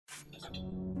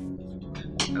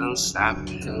Come stop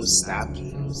it. Come stop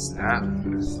it. Come stop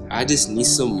it. I just need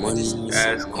some money.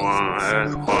 S-Quan,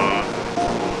 S-Quan.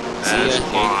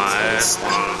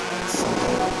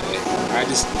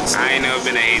 I ain't never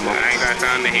been a hater. I ain't got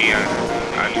time to hate.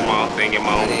 I do my own thing, get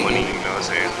my own money, you know what I'm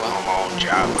saying? On my own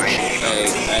job, like,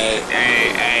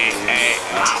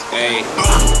 Hey.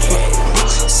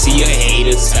 See a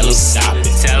hater, tell him stop it.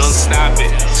 Tell him stop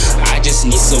it. I just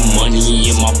need some money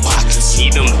in my pockets.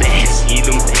 Eat them bands, eat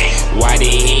them bands. Why they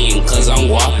hating? Cause I'm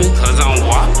whopping? Cause I'm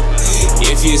whopping.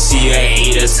 If you see a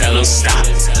hater, tell him stop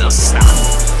it. Tell him stop.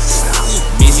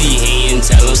 Busy hating,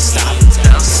 tell him stop.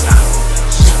 Tell him stop.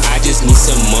 I just need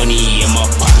some money in my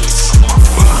pockets.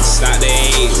 Stop the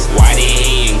hate. Why they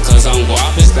hating? Cause I'm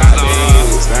whopping? Stop the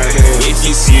hate. If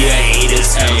you see a hater,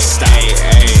 tell him stop.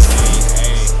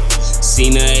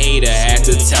 Seen a hater, had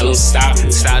to tell him stop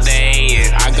it. Stop the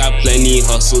hating. I got plenty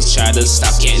hustles, try to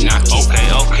stop, can't knock it.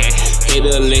 Okay. Hit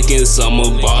a lick in summer,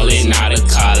 ballin' out of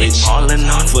college. Ballin'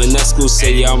 on. Finesse school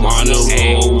say I'm on the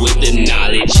road with the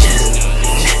knowledge.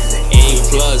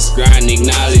 A+ grind,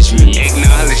 acknowledge me.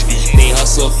 Acknowledge me. They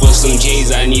hustle for some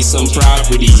J's, I need some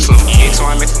property.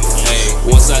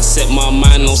 Once I set my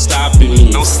mind, no stopping me.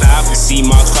 No stopping. See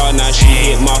my car, now she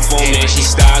hit my phone, man, she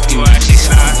stalking me.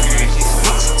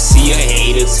 See a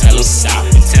hater, tell him stop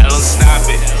it. Tell him stop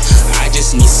it. I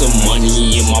just need some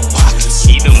money in my pockets.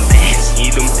 Eat them bands,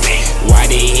 eat them bands. Why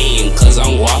they hating? Cause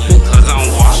I'm whopping? Cause I'm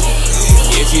whopping.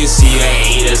 If you see a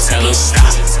hater, tell him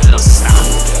stop. Tell him stop.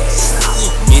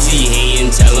 Busy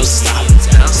hating, tell him stop.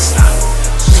 Tell him stop.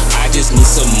 I just need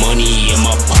some money in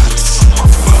my pockets.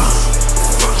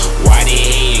 Why they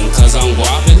hating? Cause I'm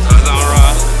whopping? Cause I'm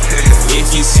robbing.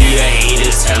 If you see a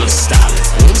hater, tell him stop.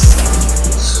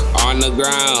 On the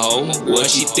ground, ho,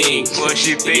 what you think? What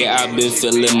you think? Yeah, I've been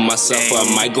feeling myself, I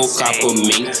might go cop a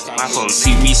mink.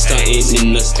 See me stuntin'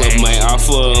 in the club, might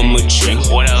offer him a drink.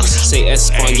 What else? Say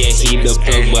S-Quan, yeah, he the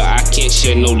plug, but I can't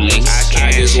share no links.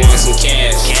 I just want some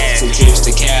cash, some trips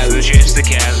to Cali.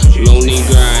 Lonely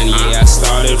grind, yeah, I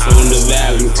started from the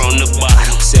valley. From the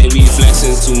bottom. Said we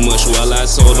flexing too much, well, I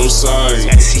told him sorry.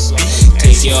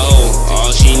 Take your hoe,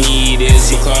 all she need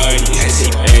is a card.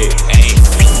 Hey.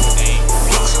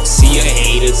 See a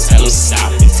hater, tell him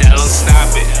stop it. Tell him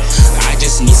stop it. I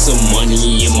just need some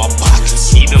money in my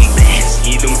pockets. Eat them bands,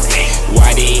 eat them bands.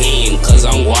 Why they hating? Cause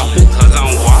I'm whopping? Cause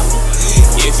I'm whopping.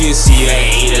 If you see a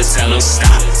hater, tell him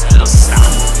stop. Tell him stop.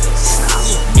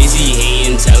 Busy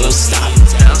hating, tell him stop.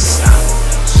 Tell him stop.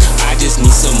 I just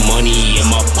need some money in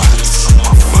my pockets.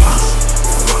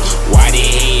 Why they